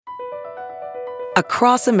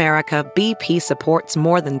Across America, BP supports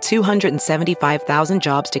more than 275,000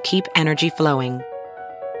 jobs to keep energy flowing.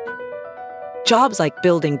 Jobs like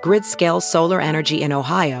building grid-scale solar energy in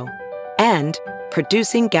Ohio and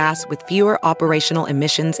producing gas with fewer operational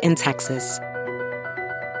emissions in Texas.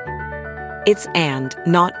 It's and,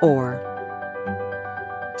 not or.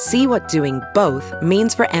 See what doing both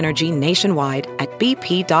means for energy nationwide at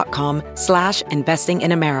bp.com/investing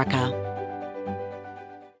in America.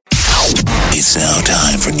 It's now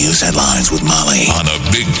time for news headlines with Molly on a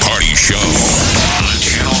Big Party Show on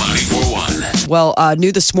Channel 94.1. Well,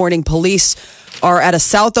 new this morning, police are at a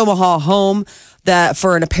South Omaha home that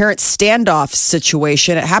for an apparent standoff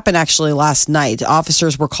situation. It happened actually last night.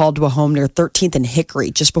 Officers were called to a home near 13th and Hickory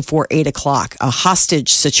just before 8 o'clock, a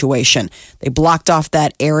hostage situation. They blocked off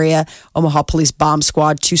that area. Omaha Police Bomb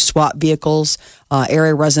Squad, 2 SWAT vehicles.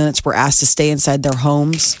 Area residents were asked to stay inside their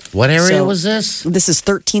homes. What area was this? This is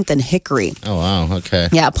 13th and Hickory. Oh, wow. Okay.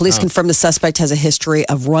 Yeah, police confirmed the suspect has a history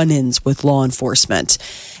of run-ins with law enforcement.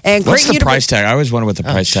 And what's the price tag? I always wonder what the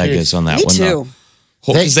price tag is on that one. Me too.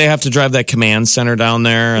 Because they have to drive that command center down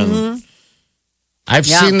there. And I've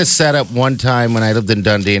seen the setup one time when I lived in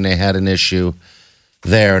Dundee and they had an issue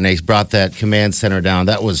there and they brought that command center down.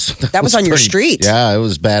 That was on your street. Yeah, it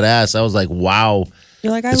was badass. I was like, wow.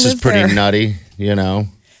 You're like, this is pretty nutty, you know?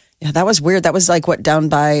 Yeah, that was weird. That was like what, down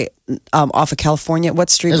by, off of California? What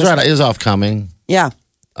street was right. that? It was off Cumming. Yeah.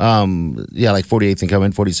 Like 48th and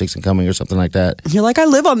Cumming, 46th and Cumming or something like that. You're like, I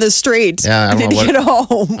live on this street. Yeah, I need to get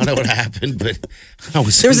home. I don't know what happened, but I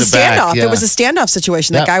was there was a standoff. Yeah. There was a standoff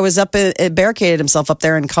situation. That guy was up, barricaded himself up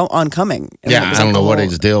there on Cumming. And I don't know what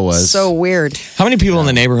his deal was. So weird. How many people in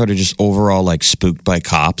the neighborhood are just overall like spooked by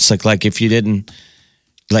cops? Like if you didn't,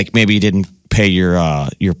 like maybe you didn't pay your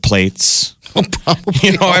plates.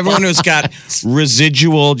 You know, everyone who's got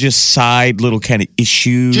residual, just side little kind of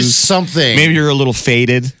issues. Just something. Maybe you're a little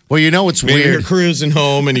faded. Well, you know it's Maybe weird. You're cruising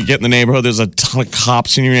home and you get in the neighborhood. There's a ton of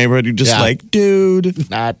cops in your neighborhood. You're just like, dude.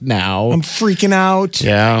 Not now. I'm freaking out.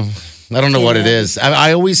 Yeah. I don't know what it is.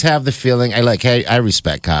 I always have the feeling, I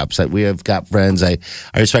respect cops. We have got friends. I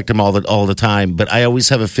respect them all the time. But I always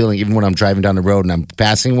have a feeling, even when I'm driving down the road and I'm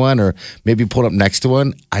passing one or maybe pulling up next to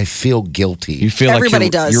one, I feel guilty. You feel Everybody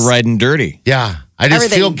like does. You're riding dirty. Yeah. I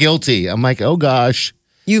just feel guilty. I'm like, oh, gosh.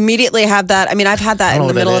 You immediately have that. I mean, I've had that in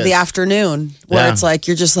the middle of the afternoon where it's like,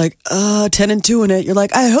 you're just like, 10 and 2 in it. You're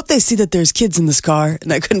like, I hope they see that there's kids in this car.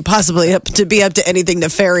 And I couldn't possibly be up to anything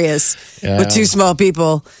nefarious with 2 small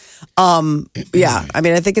people. I mean,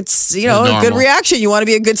 I think it's, a good reaction. You want to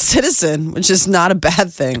be a good citizen, which is not a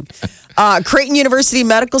bad thing. Creighton University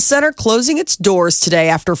Medical Center closing its doors today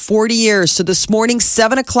after 40 years. So this morning,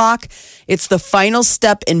 7 o'clock, it's the final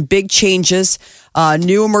step in big changes.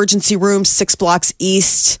 New emergency room, 6 blocks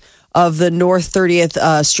east of the North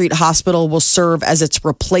 30th Street Hospital will serve as its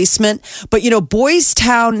replacement. But, Boys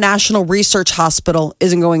Town National Research Hospital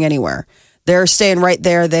isn't going anywhere. They're staying right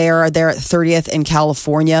there. They are there at 30th in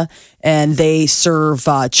California, and they serve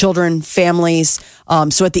children, families.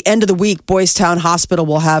 So at the end of the week, Boys Town Hospital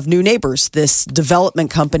will have new neighbors. This development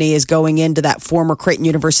company is going into that former Creighton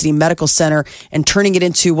University Medical Center and turning it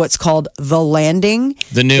into what's called The Landing.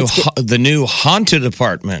 The new haunted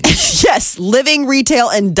apartment. Yes, living, retail,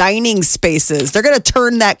 and dining spaces. They're going to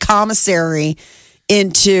turn that commissary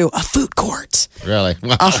into a food court. Really?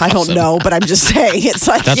 I don't know, but I'm just saying. It's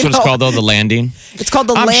like that's what it's called, though, The Landing. It's called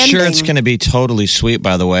The Landing. I'm sure it's going to be totally sweet.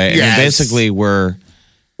 By the way, yes. I mean, basically we're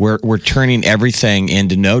turning everything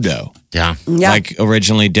into no-do. Yeah. Like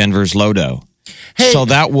originally Denver's Lodo. Hey, so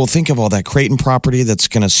that we'll think of all that Creighton property that's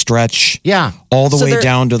going to stretch all the way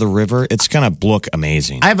down to the river. It's going to look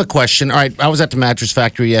amazing. I have a question. All right, I was at the mattress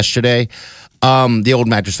factory yesterday. The old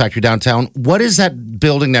mattress factory downtown. What is that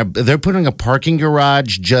building there? They're putting a parking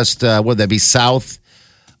garage just, would that be south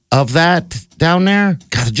of that down there?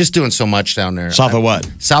 God, they're just doing so much down there. South of what?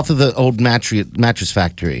 South of the old mattress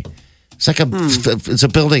factory. It's like it's a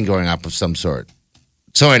building going up of some sort.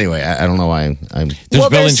 So anyway, I don't know why There's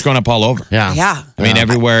buildings going up all over. Yeah. I mean,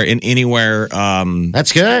 everywhere, anywhere.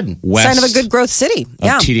 That's good. West sign of a good growth city.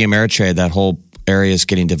 Yeah. TD Ameritrade, that whole area is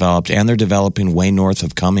getting developed, and they're developing way north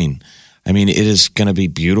of Cumming. I mean, it is going to be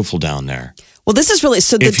beautiful down there. Well, this is really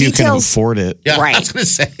the details. If you can afford it. Yeah, right. I was going to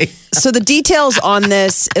say. So the details on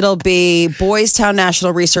this, it'll be Boys Town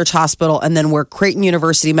National Research Hospital, and then where Creighton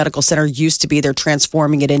University Medical Center used to be, they're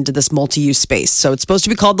transforming it into this multi-use space. So it's supposed to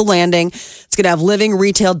be called The Landing. It's going to have living,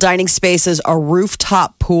 retail, dining spaces, a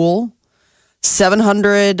rooftop pool,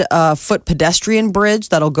 700-foot pedestrian bridge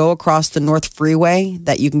that'll go across the North Freeway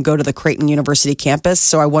that you can go to the Creighton University campus.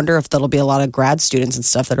 So I wonder if there'll be a lot of grad students and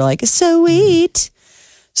stuff that are like, it's so sweet.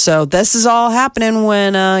 So this is all happening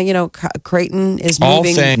when, Creighton is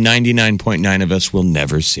moving. All 99.9 of us will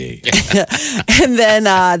never see. And then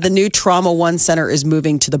the new Trauma One Center is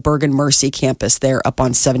moving to the Bergen Mercy campus there up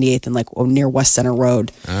on 78th and near West Center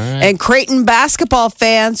Road. Right. And Creighton basketball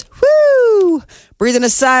fans, whoo, breathing a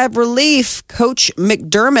sigh of relief. Coach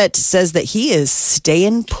McDermott says that he is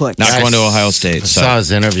staying put. Not going to Ohio State. I saw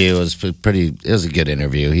his interview. It was a good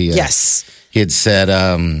interview. Yes. He had said,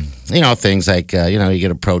 things like, you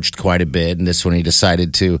get approached quite a bit. And this one he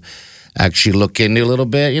decided to actually look into a little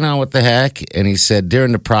bit, what the heck. And he said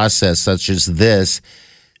during the process such as this,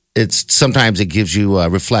 sometimes it gives you a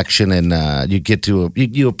reflection and you get to,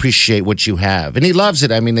 you appreciate what you have. And he loves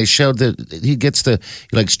it. I mean, they showed that he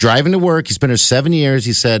likes driving to work. He's been there 7 years.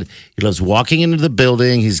 He said he loves walking into the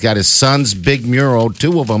building. He's got his son's big mural,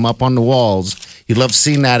 2 of them up on the walls. He loves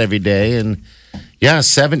seeing that every day. And yeah,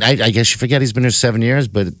 7. I guess you forget he's been there 7 years,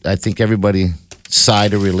 but I think everybody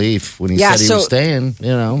sighed of relief when he said he was staying,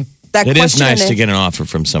 It is nice to get an offer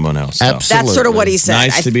from someone else. Though. Absolutely. That's sort of what he said.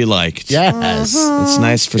 Nice to be liked. Yes. It's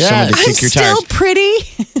nice for someone to kick your tires. I'm still pretty.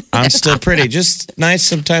 I'm still pretty. Just nice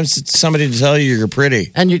sometimes it's somebody to tell you you're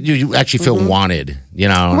pretty. And you actually feel wanted,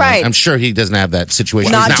 Right. I'm sure he doesn't have that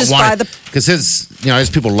situation. Not He's just wanted, by the... Because his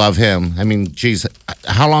people love him. I mean, geez,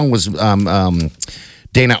 how long was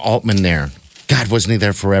Dana Altman there? God, wasn't he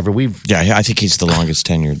there forever? I think he's the longest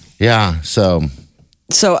tenured. Yeah, so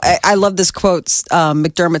I love this quote.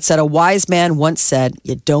 McDermott said, "A wise man once said,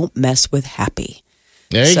 you don't mess with happy."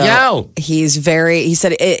 there you go. He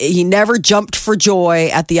said he never jumped for joy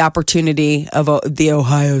at the opportunity of the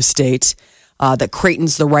Ohio State, that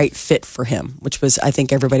Creighton's the right fit for him, which was, I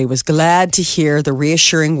think everybody was glad to hear the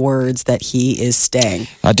reassuring words that he is staying.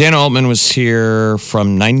 Dan Altman was here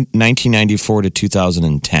from 1994 to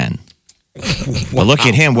 2010. But look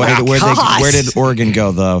at him. Where did Oregon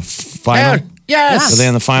go? The final? Yes. Are they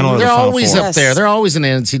in the final or the They're final always four? up there. They're always in the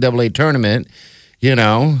NCAA tournament,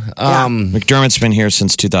 McDermott's been here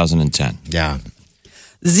since 2010. Yeah.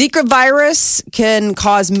 Zika virus can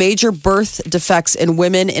cause major birth defects in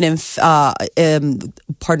women if a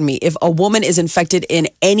woman is infected in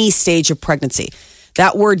any stage of pregnancy.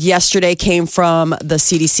 That word yesterday came from the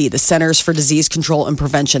CDC, the Centers for Disease Control and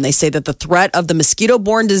Prevention. They say that the threat of the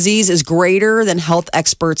mosquito-borne disease is greater than health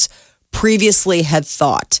experts previously had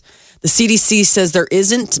thought. The CDC says there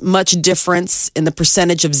isn't much difference in the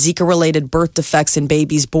percentage of Zika-related birth defects in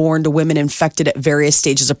babies born to women infected at various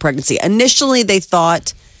stages of pregnancy. Initially, they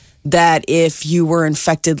thought that if you were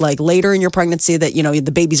infected later in your pregnancy, that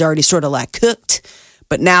the baby's already sort of cooked.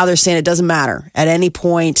 But now they're saying it doesn't matter. At any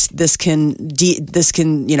point, this can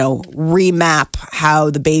remap how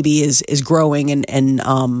the baby is growing and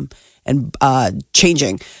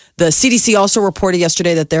changing. The CDC also reported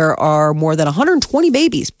yesterday that there are more than 120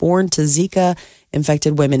 babies born to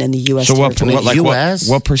Zika-infected women in the U.S. So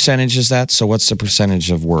what percentage is that? So what's the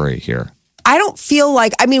percentage of worry here? I don't feel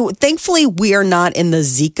thankfully we are not in the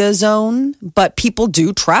Zika zone, but people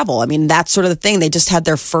do travel. I mean, that's sort of the thing. They just had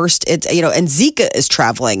their first, and Zika is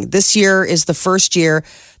traveling. This year is the first year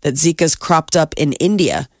that Zika's cropped up in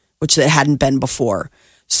India, which it hadn't been before.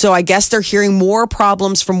 So I guess they're hearing more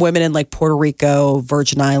problems from women in Puerto Rico,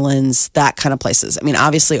 Virgin Islands, that kind of places. I mean,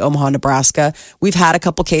 obviously Omaha, Nebraska, we've had a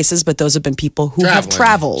couple cases, but those have been people who have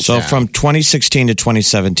traveled. So from 2016 to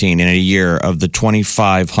 2017, in a year, of the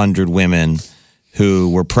 2,500 women who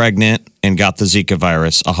were pregnant and got the Zika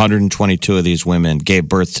virus, 122 of these women gave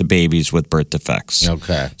birth to babies with birth defects.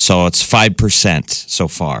 Okay. So it's 5% so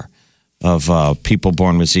far of people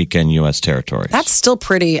born with Zika in U.S. territories. That's still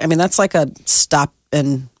pretty. I mean, that's like a stop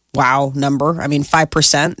and wow number. I mean,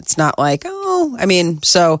 5%. It's not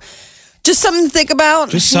so just something to think about.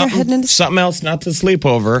 Just something else not to sleep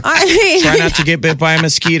over. Try not to get bit by a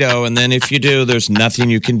mosquito. And then if you do, there's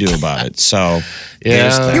nothing you can do about it. So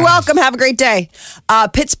You're welcome. Have a great day.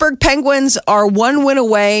 Pittsburgh Penguins are 1 win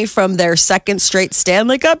away from their second straight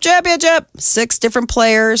Stanley Cup championship. 6 different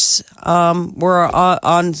players were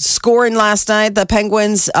on scoring last night. The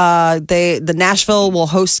Penguins, the Nashville will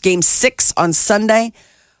host Game 6 on Sunday.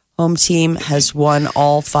 Home team has won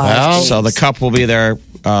all 5 games. So the cup will be there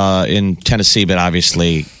in Tennessee, but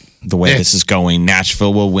obviously the way this is going,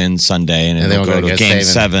 Nashville will win Sunday, and it'll go to Game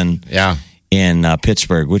 7 in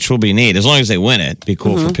Pittsburgh, which will be neat. As long as they win it, it'd be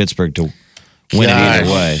cool for Pittsburgh to win it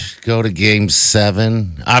either way. Go to Game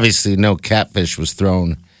 7. Obviously, no catfish was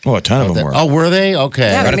thrown. Oh, a ton of them were. Oh, were they?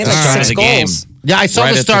 Okay. Yeah, Right at the start of the game. Yeah, I saw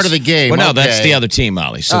the start of the game. Well, no, that's the other team,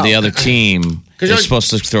 Molly. So the other team is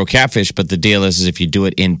supposed to throw catfish, but the deal is if you do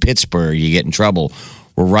it in Pittsburgh, you get in trouble.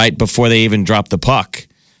 We're right before they even drop the puck.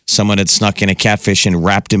 someone had snuck in a catfish and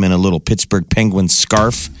wrapped him in a little Pittsburgh Penguins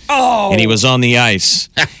scarf. And he was on the ice.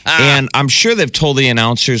 And I'm sure they've told the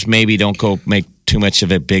announcers maybe don't go make too much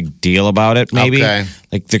of a big deal about it, maybe. Okay.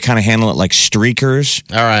 Like they're kind of handling it like streakers.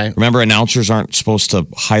 All right. Remember, announcers aren't supposed to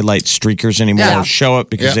highlight streakers anymore or show it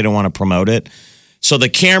because they don't want to promote it. So the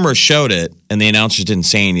camera showed it, and the announcers didn't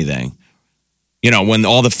say anything. You know, when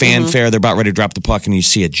all the fanfare, they're about ready to drop the puck, and you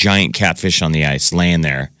see a giant catfish on the ice laying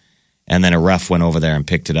there. And then a ref went over there and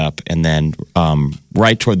picked it up. And then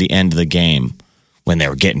right toward the end of the game, when they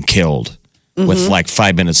were getting killed, with like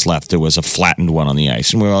 5 minutes left, there was a flattened one on the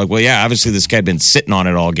ice. And we were like, well, yeah, obviously this guy had been sitting on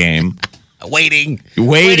it all game. Waiting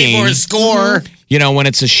for a score. You know, when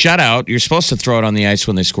it's a shutout, you're supposed to throw it on the ice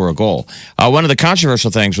when they score a goal. One of the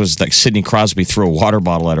controversial things was like Sidney Crosby threw a water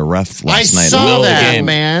bottle at a ref last night in the middle of the game,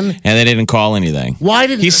 man. And they didn't call anything. Why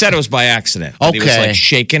didn't he said it was by accident? Okay, he was like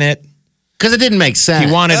shaking it. Because it didn't make sense.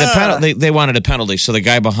 He wanted a penalty. They wanted a penalty, so the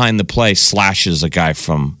guy behind the play slashes a guy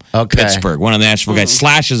from Pittsburgh. One of the Nashville guys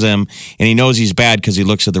slashes him, and he knows he's bad because he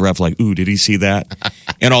looks at the ref like, "Ooh, did he see that?"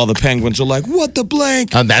 And all the Penguins are like, "What the blank?"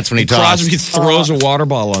 That's when he tossed. Crosby throws a water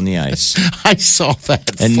bottle on the ice. I saw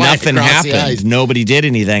that, and nothing happened. Nobody did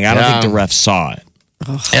anything. I don't think the ref saw it.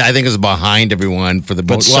 And I think it was behind everyone for the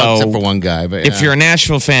boat, except for one guy. But if you're a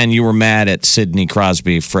Nashville fan, you were mad at Sidney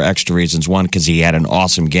Crosby for extra reasons. One, because he had an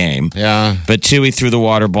awesome game. Yeah. But two, he threw the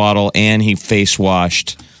water bottle and he face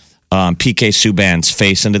washed PK Subban's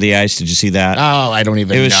face into the ice. Did you see that? Oh, I don't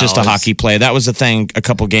even know. It was just a hockey play. That was the thing a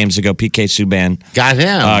couple games ago. PK Subban got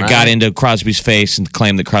him. Got into Crosby's face and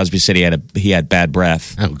claimed that Crosby said he had bad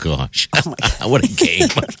breath. Oh, gosh. What a game.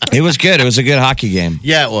 It was good. It was a good hockey game.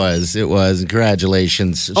 Yeah, it was. It was.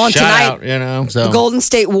 Congratulations. On Shout tonight, out, you know. So. The Golden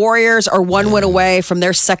State Warriors are 1 win away from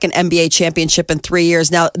their second NBA championship in 3 years.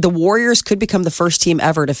 Now, the Warriors could become the first team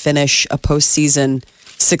ever to finish a postseason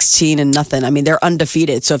 16-0. I mean, they're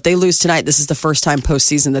undefeated. So if they lose tonight, this is the first time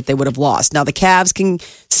postseason that they would have lost. Now, the Cavs can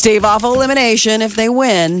stave off elimination if they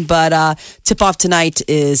win, but tip-off tonight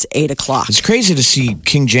is 8 o'clock. It's crazy to see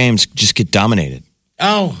King James just get dominated.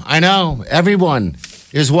 Oh, I know. Everyone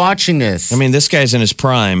is watching this. I mean, this guy's in his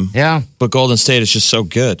prime. Yeah. But Golden State is just so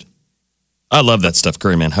good. I love that Steph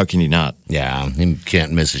Curry, man. How can you not? Yeah, he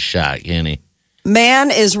can't miss a shot, can he? Man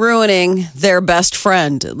is ruining their best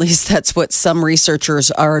friend. At least that's what some researchers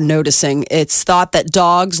are noticing. It's thought that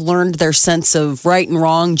dogs learned their sense of right and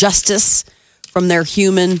wrong, justice from their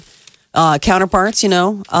human counterparts,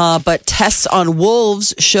 but tests on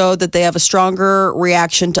wolves show that they have a stronger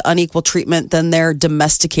reaction to unequal treatment than their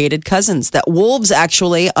domesticated cousins. That wolves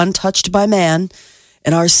actually, untouched by man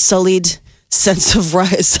and our sullied sense of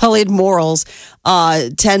sullied morals,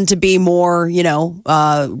 tend to be more,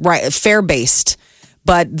 fair-based.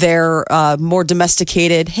 But they're more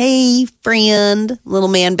domesticated. Hey, friend, little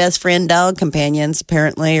man, best friend, dog companions.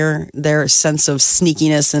 Apparently, or their sense of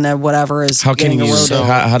sneakiness and whatever is. How can you?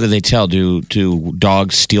 How do they tell? Do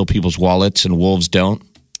dogs steal people's wallets and wolves don't?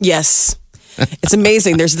 Yes, it's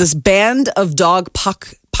amazing. There's this band of dog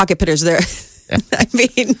pocket pitters there. I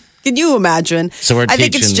mean, can you imagine? So I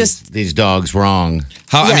think it's just these dogs wrong.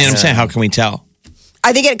 I'm saying, how can we tell?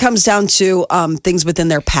 I think it comes down to things within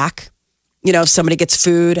their pack. If somebody gets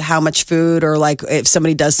food, how much food, or like if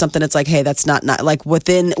somebody does something, it's like, hey, that's not like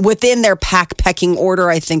within their pack pecking order.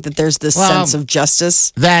 I think that there's this sense of justice.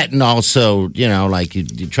 That, and also, like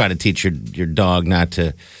you try to teach your dog not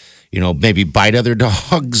to, maybe bite other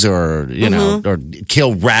dogs or or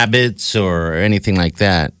kill rabbits or anything like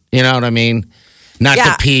that. You know what I mean? Not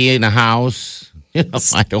to pee in a house.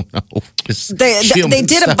 I don't know. They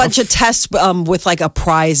did a bunch of tests with like a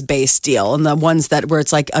prize-based deal, and the ones where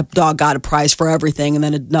it's like a dog got a prize for everything, and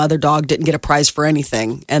then another dog didn't get a prize for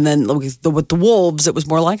anything. And then with the wolves, it was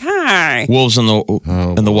more like, hi. Wolves in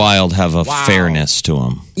the wild have a fairness to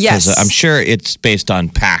them. Yes, I'm sure it's based on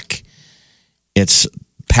pack. It's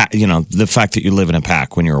the fact that you live in a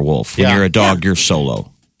pack when you're a wolf. When you're a dog, you're solo.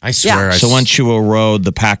 I swear. Yeah. So once you erode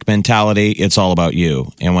the pack mentality, it's all about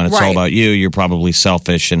you. And when it's all about you, you're probably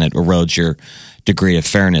selfish and it erodes your degree of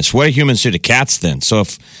fairness. What do humans do to cats then? So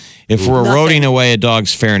if we're eroding away a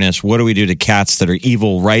dog's fairness, what do we do to cats that are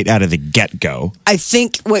evil right out of the get-go? I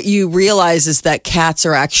think what you realize is that cats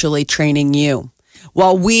are actually training you.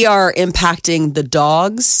 While we are impacting the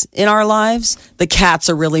dogs in our lives, the cats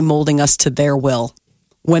are really molding us to their will.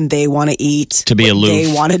 When they want to eat, to be aloof,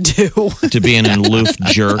 they want to do, to be an aloof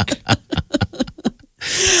jerk.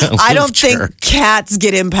 I don't think cats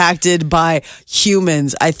get impacted by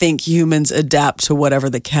humans. I think humans adapt to whatever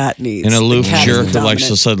the cat needs. An aloof jerk who likes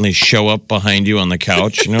to suddenly show up behind you on the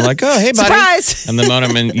couch, and you're like, "Oh, hey, buddy!" Surprise! And the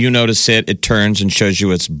moment you notice it turns and shows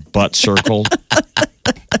you its butt circle.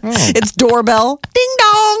 It's doorbell. Ding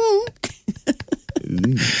dong.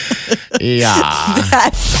 Yeah.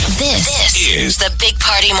 This is the Big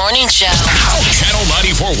Party Morning Show. Channel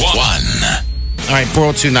 94.1. All right,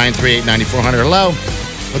 402-938-9400. Hello.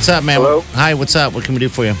 What's up, man? Hello. Hi, what's up? What can we do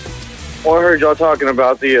for you? Well, I heard y'all talking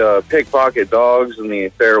about the pickpocket dogs and the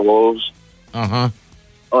fair wolves. Uh-huh.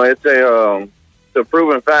 Oh, it's a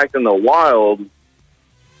proven fact in the wild.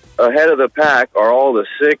 Ahead of the pack are all the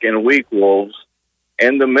sick and weak wolves.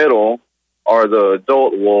 In the middle are the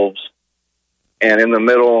adult wolves. And in the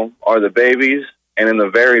middle are the babies. And in the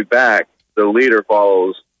very back, the leader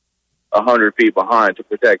follows 100 feet behind to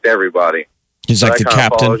protect everybody. He's like the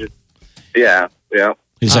captain. Yeah.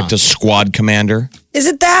 He's like the squad commander. Is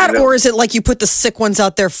it that, or is it like you put the sick ones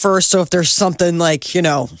out there first, so if there's something like,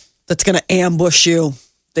 that's going to ambush you,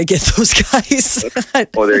 they get those guys?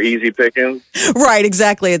 Or they're easy pickings? Right,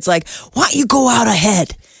 exactly. It's like, why don't you go out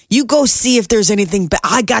ahead? You go see if there's anything.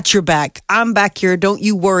 I got your back. I'm back here. Don't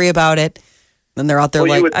you worry about it. And they're out there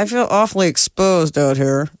I feel awfully exposed out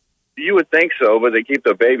here. You would think so, but they keep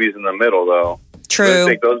the babies in the middle, though. True. I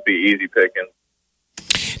think those be easy pickings.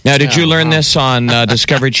 Now, did you learn this on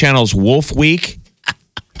Discovery Channel's Wolf Week?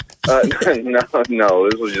 No.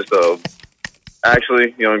 This was just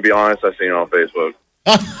actually, to be honest, I seen it on Facebook.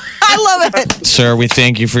 I love it. Sir, we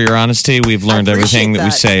thank you for your honesty. We've learned everything that we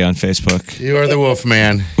say on Facebook. You are the Wolf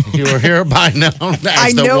Man. You are hereby known as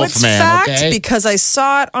I the know Wolf it's Man, fact okay? because I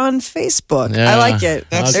saw it on Facebook. Yeah. I like it.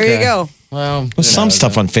 There Okay. you go. Well, Some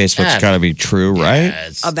stuff on Facebook's got to be true, right?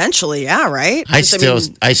 Eventually, yeah, right? I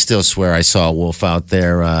still swear I saw a wolf out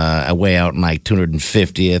there, way out in like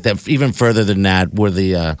 250th, even further than that. Where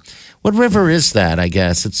the what river is that? I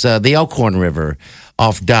guess it's the Elkhorn River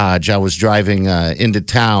off Dodge. I was driving into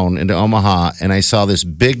town, into Omaha, and I saw this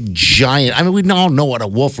big giant. I mean, we all know what a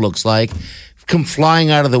wolf looks like. Come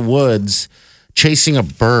flying out of the woods, chasing a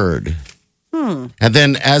bird. And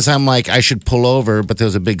then as I'm like, I should pull over, but there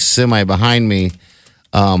was a big semi behind me.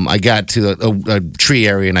 I got to a tree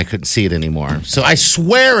area and I couldn't see it anymore. So I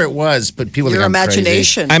swear it was, but people Your think I'm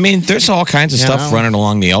imagination. crazy. I mean, there's all kinds of stuff running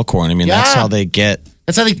along the Elkhorn. I mean, that's how they get.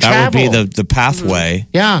 That's how they That travel. would be the pathway.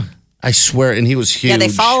 Yeah, I swear. And he was huge. Yeah, they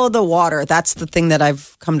follow the water. That's the thing that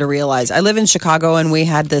I've come to realize. I live in Chicago, and we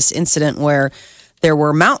had this incident where there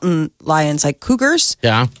were mountain lions, like cougars.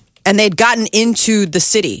 Yeah. And they'd gotten into the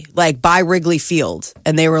city, like by Wrigley Field,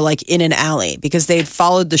 and they were like in an alley because they'd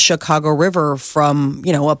followed the Chicago River from,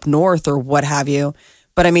 up north or what have you.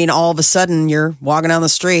 But I mean, all of a sudden you're walking down the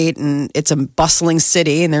street and it's a bustling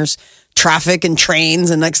city and there's traffic and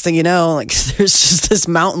trains. And next thing you know, like there's just this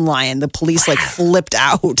mountain lion. The police like flipped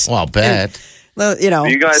out. Well, I'll bet. And,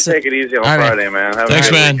 You guys take it easy on Friday, man. Have Thanks,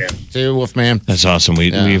 a man. good weekend. See you, Wolf Man. That's awesome. We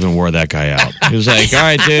even wore that guy out. He was like, all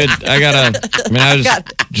right, dude, I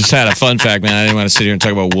just had a fun fact, man. I didn't want to sit here and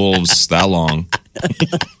talk about wolves that long.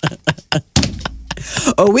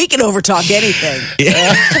 Oh, we can overtalk anything.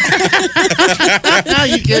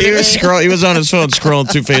 He was on his phone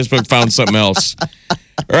scrolling through Facebook, found something else. All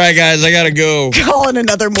right, guys, I got to go. Calling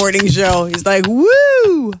another morning show. He's like,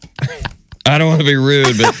 woo. I don't want to be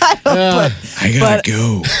rude, but I got to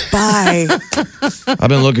go. Bye. I've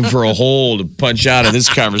been looking for a hole to punch out of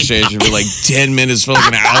this conversation for like 10 minutes, for like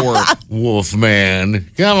an hour. Wolf Man.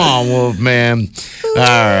 Come on, Wolf Man. All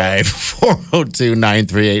right.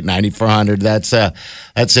 402-938-9400.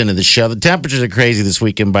 That's into the show. The temperatures are crazy this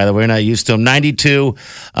weekend, by the way. We're not used to them. 92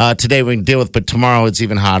 today we can deal with, but tomorrow it's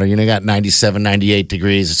even hotter. You got 97, 98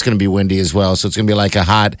 degrees. It's going to be windy as well. So it's going to be like a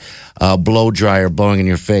hot blow dryer blowing in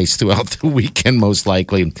your face throughout the weekend, most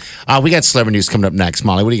likely. We got celebrity news coming up next.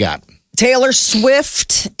 Molly, what do you got? Taylor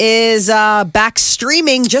Swift is back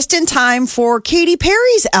streaming just in time for Katy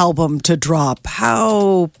Perry's album to drop.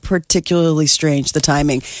 How particularly strange the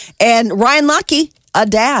timing. And Ryan Lochte, a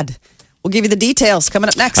dad. We'll give you the details coming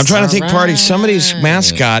up next. I'm trying to think, Party. Somebody's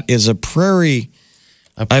mascot is a prairie.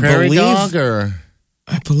 A prairie dog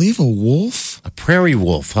I believe a wolf. a prairie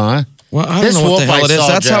wolf, huh? Well, I don't know what the hell it is.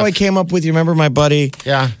 That's how I came up with, you remember my buddy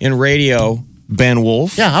in radio, Ben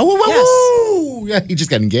Wolf? Yeah. Oh, Yes. yeah, he just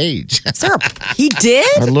got engaged. Sir, he did?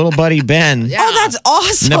 Our little buddy Ben. Oh, that's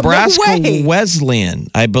awesome. Nebraska No way. Wesleyan.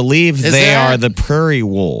 I believe they are the prairie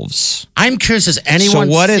wolves. I'm curious, has anyone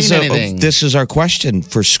seen anything? This is our question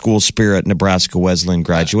for School Spirit Nebraska Wesleyan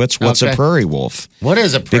graduates. What's a prairie wolf? What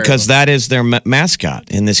is a prairie Because wolf? that is their mascot.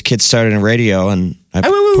 And this kid started in radio, and I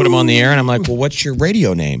put him on the air, and I'm like, well, what's your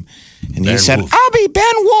radio name? And he said, Wolf. I'll be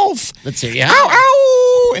Ben Wolf. Let's see. Yeah. Ow,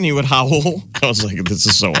 ow. And he would howl. I was like, this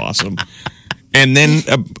is so awesome. And then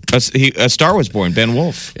a star was born, Ben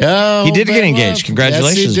Wolf. Oh, he did Ben get engaged. Wolf.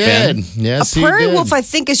 Congratulations, yes, he Ben. did. Yes, A prairie he did. wolf, I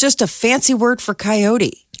think, is just a fancy word for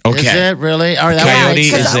coyote. Okay. Is it really? All right, Coyote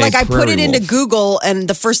Because is a like I put prairie it into wolf. Google, and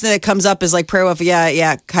the first thing that comes up is like prairie wolf.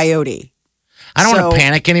 Yeah, coyote. I don't want So- to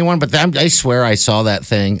panic anyone, but I swear I saw that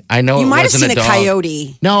thing. I know You it might have wasn't seen a dog.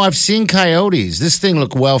 coyote. No, I've seen coyotes. This thing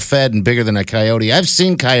looked well fed and bigger than a coyote. I've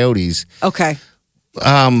seen coyotes. Okay.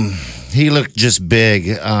 He looked just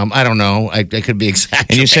big. I don't know. I could be exaggerating.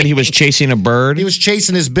 And you said he was chasing a bird? He was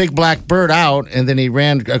chasing his big black bird out, and then he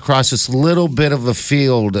ran across this little bit of the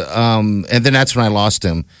field, and then that's when I lost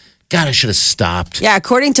him. God, I should have stopped. Yeah,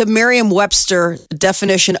 according to Merriam-Webster, the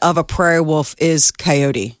definition of a prairie wolf is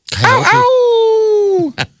coyote.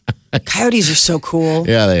 Coyote? Coyotes are so cool.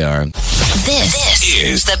 Yeah, they are. This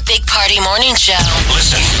is the Big Party Morning Show.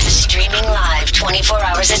 Listen. Streaming live 24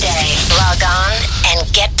 hours a day. Log on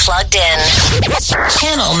and get plugged in.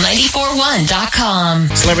 Channel941.com.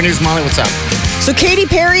 Celebrity News, Molly, what's up? So Katy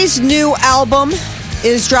Perry's new album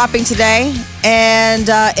is dropping today. And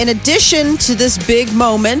in addition to this big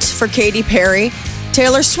moment for Katy Perry,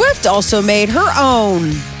 Taylor Swift also made her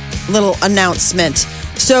own little announcement.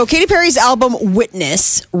 So Katy Perry's album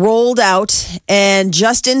Witness rolled out, and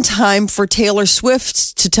just in time for Taylor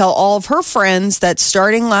Swift to tell all of her friends that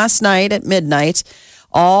starting last night at midnight,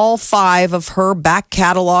 all 5 of her back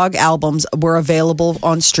catalog albums were available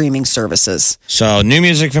on streaming services. So new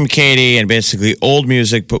music from Katy and basically old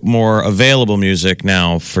music, but more available music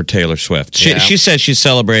now for Taylor Swift. Yeah. She says she's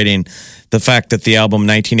celebrating the fact that the album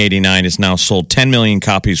 1989 has now sold 10 million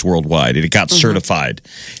copies worldwide. It got certified.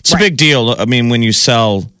 It's a big deal. I mean, when you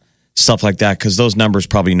sell stuff like that, because those numbers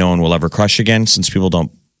probably no one will ever crush again since people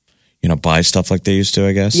don't, buy stuff like they used to,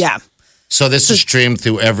 I guess. Yeah. So this is streamed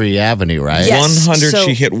through every avenue, right? Yes. 100, So-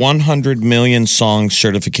 she hit 100 million song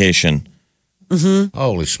certification.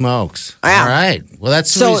 Holy smokes. Yeah. All right. Well,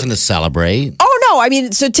 that's the So- reason to celebrate. Oh no! I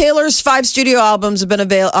mean, so Taylor's 5 studio albums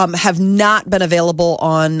have not been available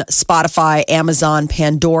on Spotify, Amazon,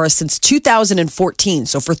 Pandora since 2014.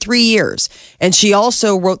 So for 3 years, and she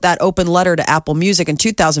also wrote that open letter to Apple Music in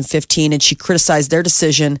 2015, and she criticized their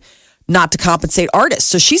decision not to compensate artists.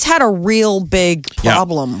 So she's had a real big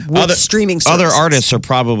problem with streaming services. Other artists are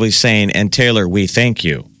probably saying, and Taylor, we thank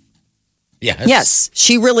you. Yes,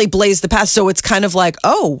 she really blazed the path. So it's kind of like,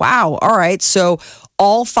 oh, wow. All right. So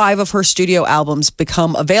all 5 of her studio albums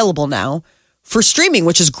become available now for streaming,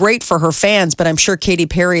 which is great for her fans. But I'm sure Katy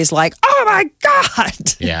Perry is like, oh my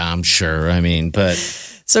God. Yeah, I'm sure. I mean, but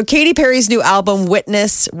So Katy Perry's new album,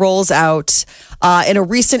 Witness, rolls out. In a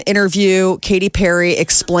recent interview, Katy Perry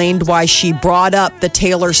explained why she brought up the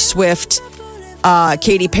Taylor Swift,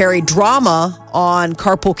 Katy Perry drama on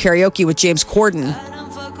Carpool Karaoke with James Corden.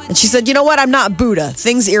 And she said, you know what? I'm not Buddha.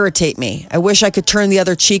 Things irritate me. I wish I could turn the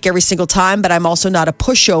other cheek every single time, but I'm also not a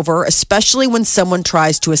pushover, especially when someone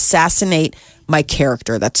tries to assassinate my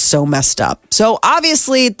character. That's so messed up. So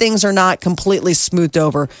obviously, things are not completely smoothed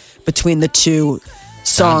over between the two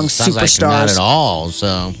song sounds superstars. like not at all.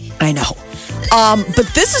 So I know. But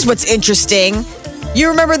this is what's interesting. You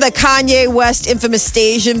remember the Kanye West infamous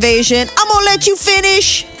stage invasion? I'm going to let you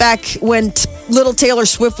finish. Back when little Taylor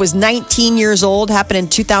Swift was 19 years old, happened in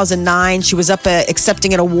 2009. She was up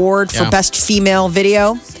accepting an award for Best Female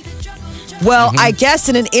Video. Well, I guess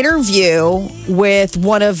in an interview with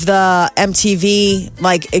one of the MTV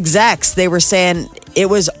execs, they were saying it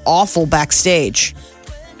was awful backstage.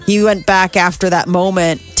 He went back after that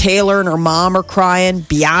moment. Taylor and her mom are crying.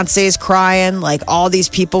 Beyonce's crying. All these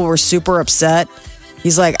people were super upset.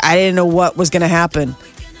 He's like, I didn't know what was going to happen.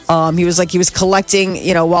 He was collecting,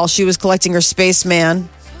 while she was collecting her spaceman.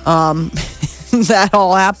 That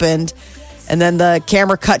all happened. And then the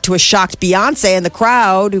camera cut to a shocked Beyonce in the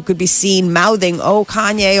crowd who could be seen mouthing, oh,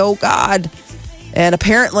 Kanye, oh, God. And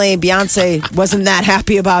apparently Beyonce wasn't that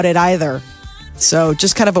happy about it either. So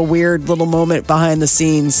just kind of a weird little moment behind the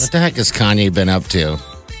scenes. what the heck has Kanye been up to?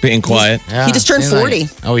 Being quiet. Yeah, He just turned seems like 40.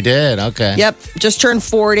 it. Oh, he did? Okay. Yep, just turned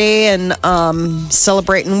 40 and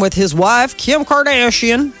celebrating with his wife, Kim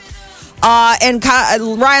Kardashian. And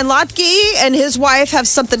Ryan Lochte and his wife have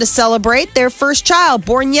something to celebrate. Their first child,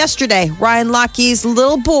 born yesterday. Ryan Lotke's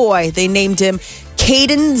little boy. They named him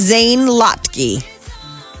Caden Zane Lochte.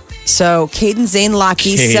 So, Caden Zane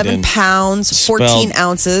Lochte, Caden. 7 pounds, 14 Spelled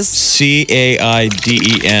ounces.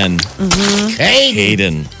 Caiden.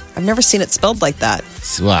 Caden. I've never seen it spelled like that.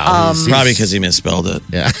 Wow. Probably because he misspelled it.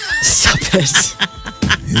 Yeah. Stop it.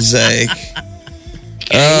 He's like,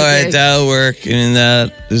 all right, that'll work. And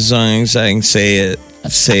that song, so I can say it,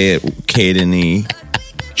 Caden-y.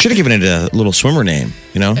 Should have given it a little swimmer name,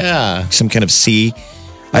 Yeah. Some kind of sea.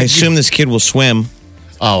 I assume this kid will swim.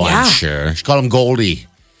 Oh, Yeah. I'm sure. She called him Goldie.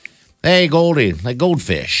 Hey, Goldie, like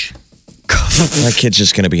goldfish. That kid's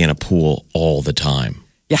just going to be in a pool all the time.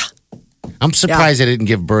 Yeah. I'm surprised they didn't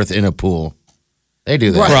give birth in a pool. They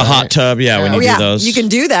do that. For a hot tub, when you do those. You can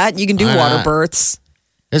do that. You can do water births.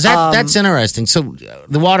 Is that's interesting. So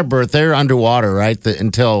the water birth, they're underwater, right?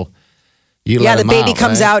 Until you let them out. Yeah, the baby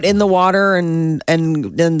comes out in the water and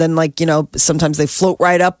then like, sometimes they float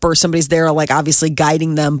right up or somebody's there like obviously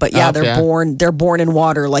guiding them. But they're born in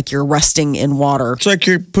water like you're resting in water. It's like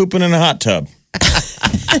you're pooping in a hot tub.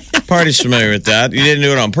 Party's familiar with that. You didn't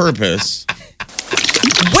do it on purpose.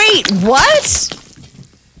 Wait, what?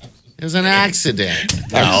 It was an accident.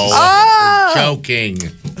 No, joking.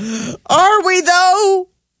 Are we though?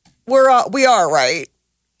 We are, right?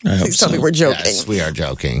 Please tell me we're joking. Yes, we are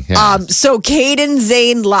joking. Yeah. So Caden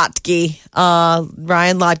Zane Lotke,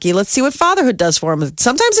 Ryan Lotke, let's see what fatherhood does for him.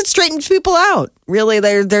 Sometimes it straightens people out. Really,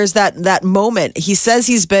 there's that moment. He says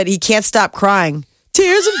he can't stop crying.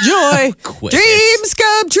 Tears of joy, dreams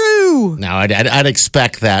come true. Now, I'd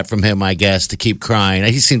expect that from him, I guess, to keep crying.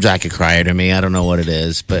 He seems like a crier to me. I don't know what it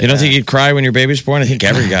is, but you don't think you'd cry when your baby's born? I think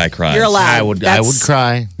every guy cries. You're allowed. I would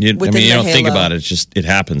cry. You don't think about it. It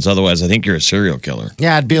happens. Otherwise, I think you're a serial killer.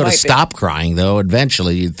 Yeah, I'd be able to stop crying though.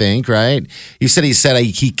 Eventually, you'd think, right? You said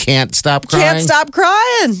he can't stop crying. Can't stop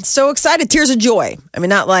crying. So excited, tears of joy. I mean,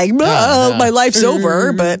 not like my life's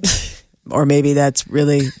over, but. Or maybe that's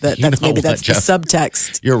really that's the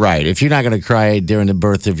subtext. You're right. If you're not going to cry during the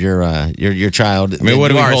birth of your child, I mean,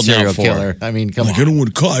 what are we holding out for? Killer. I mean, come on. I don't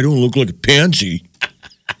want to cry. I don't look like a pansy.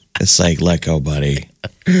 It's like, let go, buddy.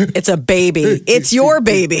 It's a baby. It's your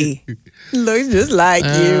baby. Looks just like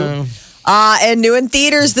you. And new in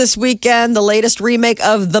theaters this weekend, the latest remake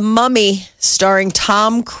of The Mummy, starring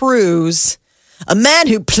Tom Cruise. A man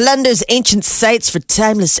who plunders ancient sites for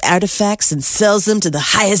timeless artifacts and sells them to the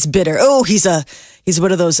highest bidder. Oh, he's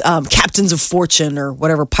one of those captains of fortune or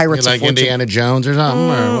whatever, pirates of fortune. Like Indiana Jones or something?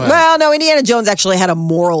 Or what? Well, no, Indiana Jones actually had a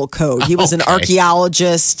moral code. He was an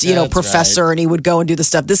archaeologist, professor, and he would go and do the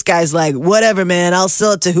stuff. This guy's like, whatever, man, I'll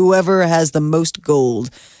sell it to whoever has the most gold.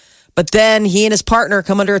 But then he and his partner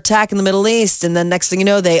come under attack in the Middle East, and then next thing you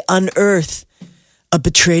know, they unearth a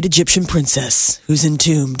betrayed Egyptian princess who's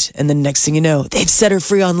entombed. And then next thing you know, they've set her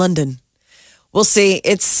free on London. We'll see.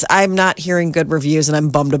 I'm not hearing good reviews and I'm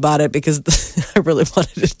bummed about it because I really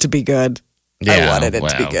wanted it to be good. I wanted it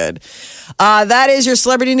to be good. That is your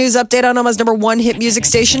celebrity news update on Omaha's #1 hit music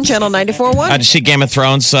station, Channel 94.1. I just see Game of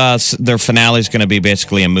Thrones. Their finale is going to be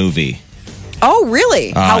basically a movie. Oh,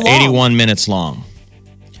 really? How long? 81 minutes long.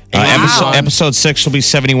 Episode 6 will be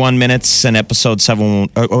 71 minutes, and episode 6 will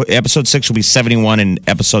be 71, and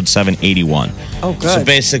episode 7, 81. Oh, good. So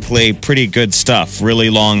basically, pretty good stuff. Really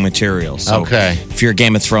long material. So if you're a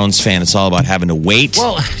Game of Thrones fan, it's all about having to wait.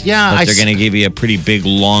 Well, yeah. But they're going to give you a pretty big,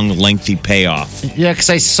 long, lengthy payoff. Yeah, because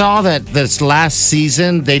I saw that this last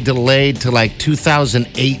season, they delayed to like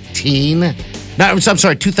 2018. I'm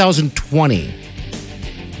sorry, 2020.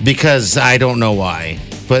 Because I don't know why.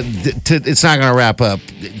 But it's not going to wrap up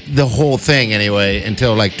the whole thing anyway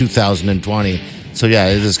until like 2020. So yeah,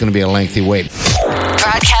 it is going to be a lengthy wait.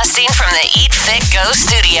 Broadcasting from the Eat Fit Go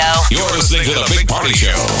studio. You're listening to The Big Party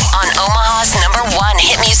Show on Omaha's #1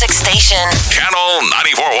 hit music station. Channel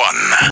 94.1.